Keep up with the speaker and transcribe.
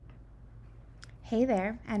Hey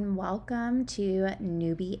there, and welcome to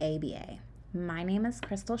Newbie ABA. My name is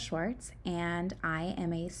Crystal Schwartz, and I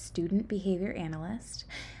am a student behavior analyst,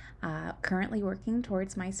 currently working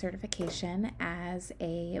towards my certification as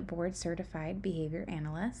a board certified behavior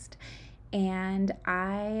analyst. And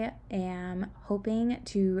I am hoping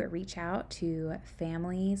to reach out to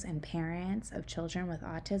families and parents of children with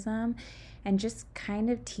autism and just kind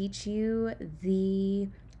of teach you the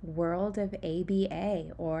world of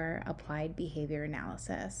ABA, or applied behavior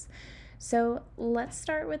analysis. So let's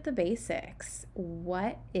start with the basics.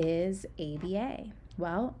 What is ABA?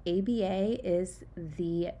 Well, ABA is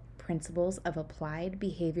the principles of applied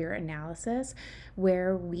behavior analysis,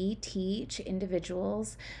 where we teach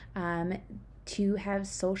individuals to have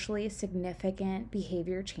socially significant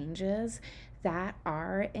behavior changes that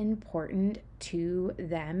are important to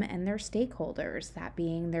them and their stakeholders, that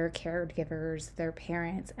being their caregivers, their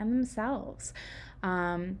parents, and themselves.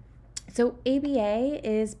 So ABA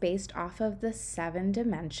is based off of the 7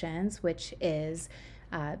 dimensions, which is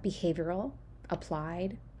behavioral,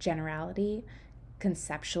 applied, generality,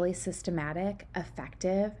 conceptually systematic,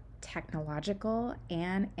 effective, technological,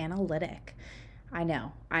 and analytic. I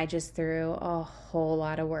know, I just threw a whole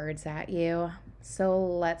lot of words at you. So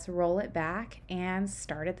let's roll it back and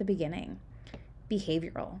start at the beginning.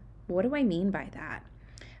 Behavioral. What do I mean by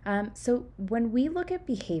that? So when we look at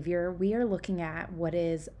behavior, we are looking at what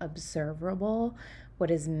is observable, what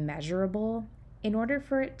is measurable, in order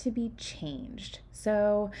for it to be changed.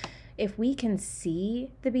 So if we can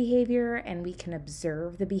see the behavior and we can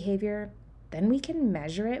observe the behavior, then we can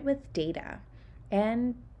measure it with data,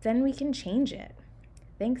 and then we can change it.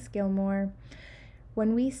 Thanks, Gilmore.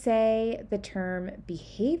 When we say the term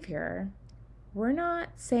behavior, we're not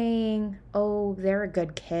saying, oh, they're a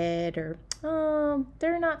good kid, or, oh,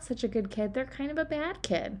 they're not such a good kid, they're kind of a bad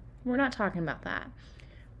kid. We're not talking about that.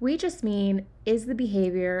 We just mean, is the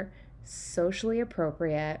behavior socially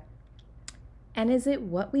appropriate, and is it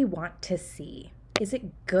what we want to see? Is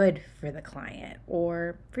it good for the client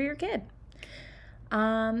or for your kid?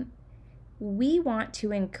 We want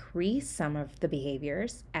to increase some of the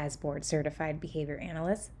behaviors as board certified behavior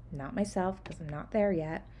analysts, not myself because I'm not there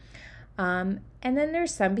yet. And then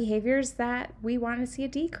there's some behaviors that we want to see a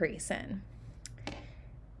decrease in.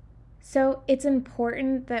 So it's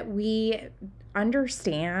important that we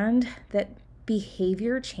understand that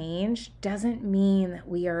behavior change doesn't mean that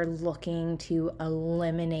we are looking to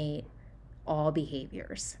eliminate all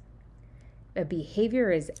behaviors. A behavior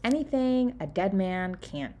is anything a dead man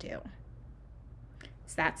can't do.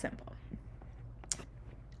 It's that simple.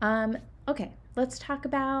 Okay, let's talk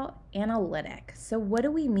about analytic. So what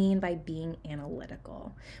do we mean by being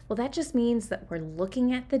analytical? Well, that just means that we're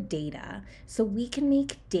looking at the data so we can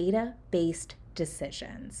make data-based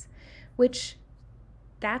decisions, which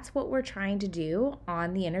that's what we're trying to do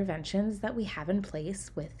on the interventions that we have in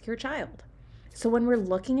place with your child. So when we're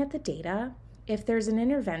looking at the data, if there's an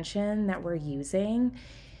intervention that we're using,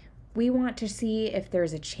 we want to see if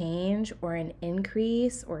there's a change or an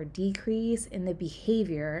increase or a decrease in the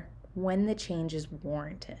behavior when the change is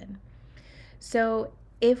warranted. So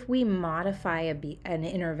if we modify an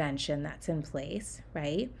intervention that's in place,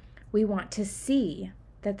 right, we want to see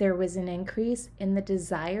that there was an increase in the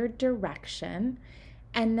desired direction,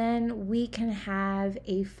 and then we can have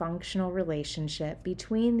a functional relationship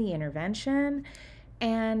between the intervention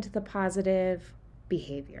and the positive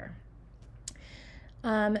behavior.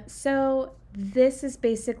 So this is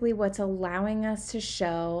basically what's allowing us to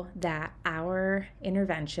show that our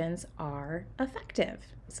interventions are effective.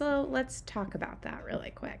 So let's talk about that really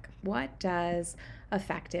quick. What does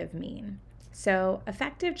effective mean? So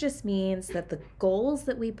effective just means that the goals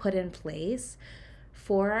that we put in place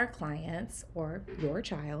for our clients or your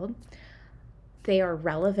child, they are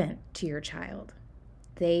relevant to your child.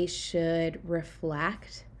 They should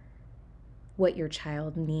reflect what your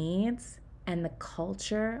child needs and the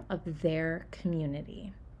culture of their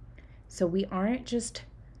community. So we aren't just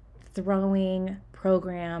throwing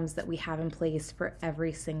programs that we have in place for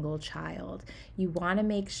every single child. You want to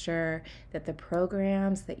make sure that the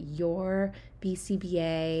programs that your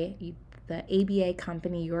BCBA, the ABA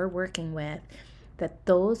company you're working with, that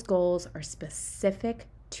those goals are specific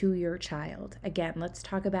to your child. Again, let's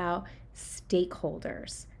talk about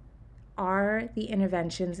stakeholders. Are the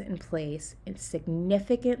interventions in place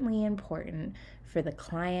significantly important for the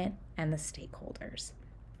client and the stakeholders?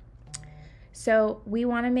 So we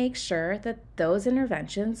want to make sure that those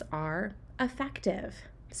interventions are effective.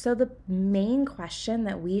 So the main question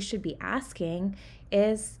that we should be asking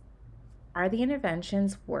is, are the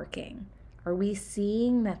interventions working? Are we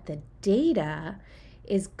seeing that the data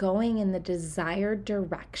is going in the desired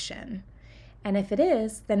direction? And if it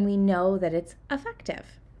is, then we know that it's effective.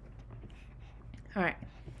 All right,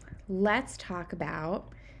 let's talk about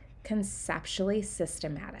conceptually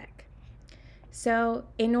systematic. So,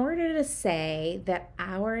 in order to say that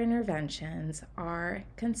our interventions are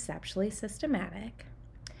conceptually systematic,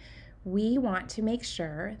 we want to make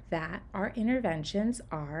sure that our interventions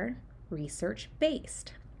are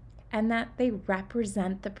research-based and that they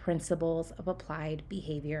represent the principles of applied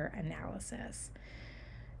behavior analysis.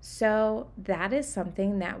 So that is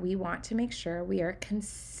something that we want to make sure we are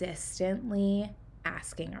consistently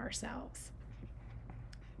asking ourselves.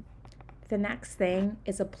 The next thing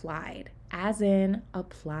is applied, as in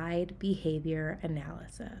applied behavior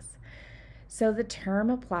analysis. So the term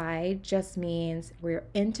applied just means we're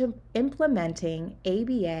implementing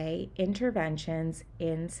ABA interventions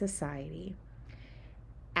in society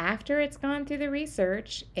after it's gone through the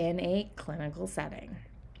research in a clinical setting.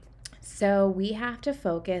 So we have to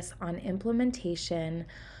focus on implementation,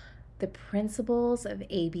 the principles of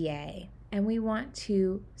ABA, and we want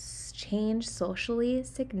to change socially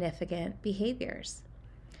significant behaviors.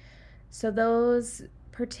 So those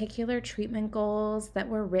particular treatment goals that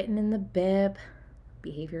were written in the BIP,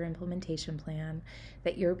 Behavior Implementation Plan,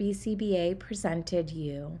 that your BCBA presented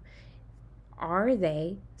you, are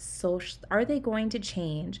they going to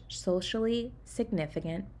change socially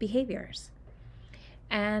significant behaviors?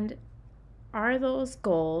 And are those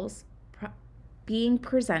goals being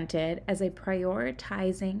presented as a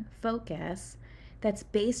prioritizing focus that's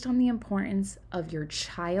based on the importance of your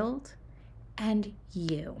child and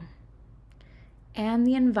you and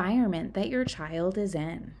the environment that your child is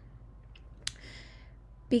in?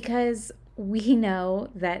 Because we know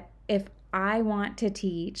that if I want to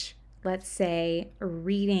teach, let's say,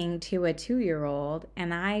 reading to a 2-year-old,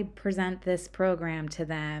 and I present this program to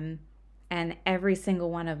them and every single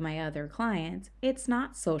one of my other clients, it's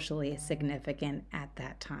not socially significant at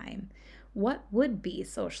that time. What would be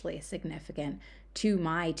socially significant to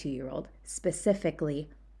my 2-year-old, specifically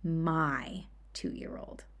my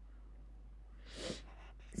 2-year-old?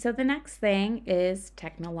 So the next thing is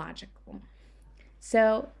technological.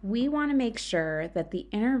 So we want to make sure that the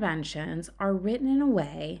interventions are written in a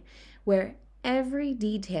way where every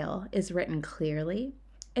detail is written clearly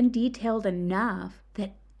and detailed enough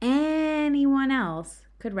that anyone else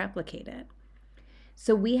could replicate it.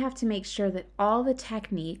 So we have to make sure that all the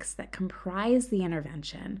techniques that comprise the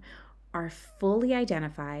intervention are fully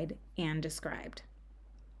identified and described.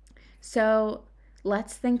 So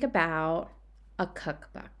let's think about a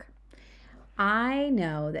cookbook. I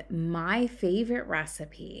know that my favorite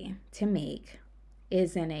recipe to make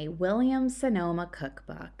is in a Williams-Sonoma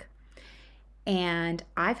cookbook. And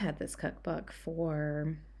I've had this cookbook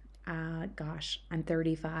for, I'm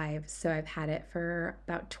 35, so I've had it for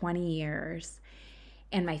about 20 years.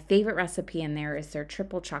 And my favorite recipe in there is their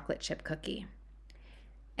triple chocolate chip cookie.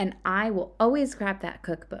 And I will always grab that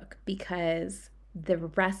cookbook because the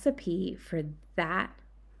recipe for that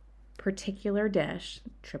particular dish,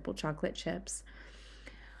 triple chocolate chips,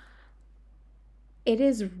 it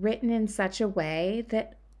is written in such a way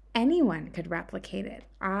that anyone could replicate it.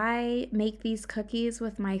 I make these cookies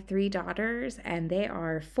with my 3 daughters, and they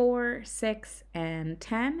are 4, 6, and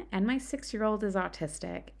 10, and my 6-year-old is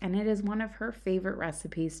autistic, and it is one of her favorite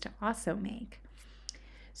recipes to also make.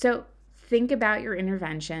 So think about your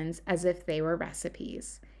interventions as if they were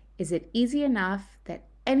recipes. Is it easy enough that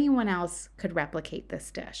anyone else could replicate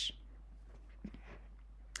this dish?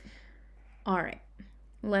 All right,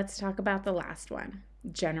 let's talk about the last one,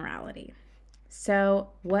 generality. So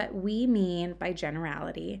what we mean by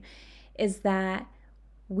generality is that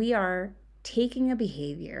we are taking a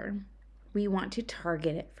behavior, we want to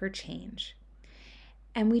target it for change.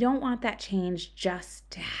 And we don't want that change just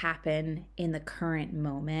to happen in the current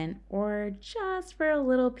moment or just for a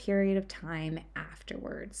little period of time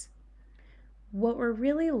afterwards. What we're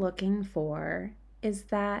really looking for is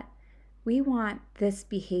that we want this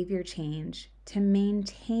behavior change to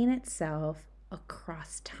maintain itself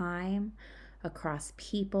across time, across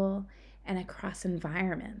people, and across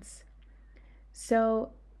environments.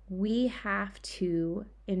 So we have to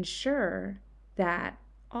ensure that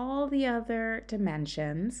all the other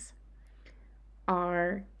dimensions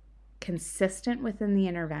are consistent within the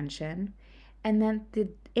intervention, and then the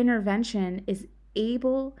intervention is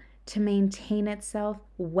able to maintain itself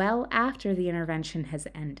well after the intervention has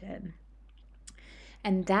ended.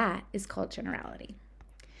 And that is called generality.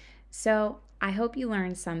 So I hope you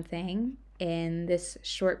learned something in this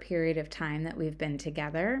short period of time that we've been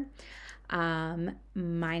together.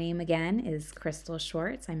 My name again is Crystal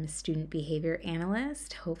Schwartz. I'm a student behavior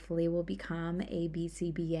analyst. Hopefully, will become a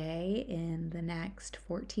BCBA in the next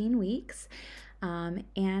 14 weeks.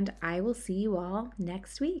 And I will see you all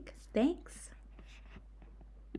next week. Thanks.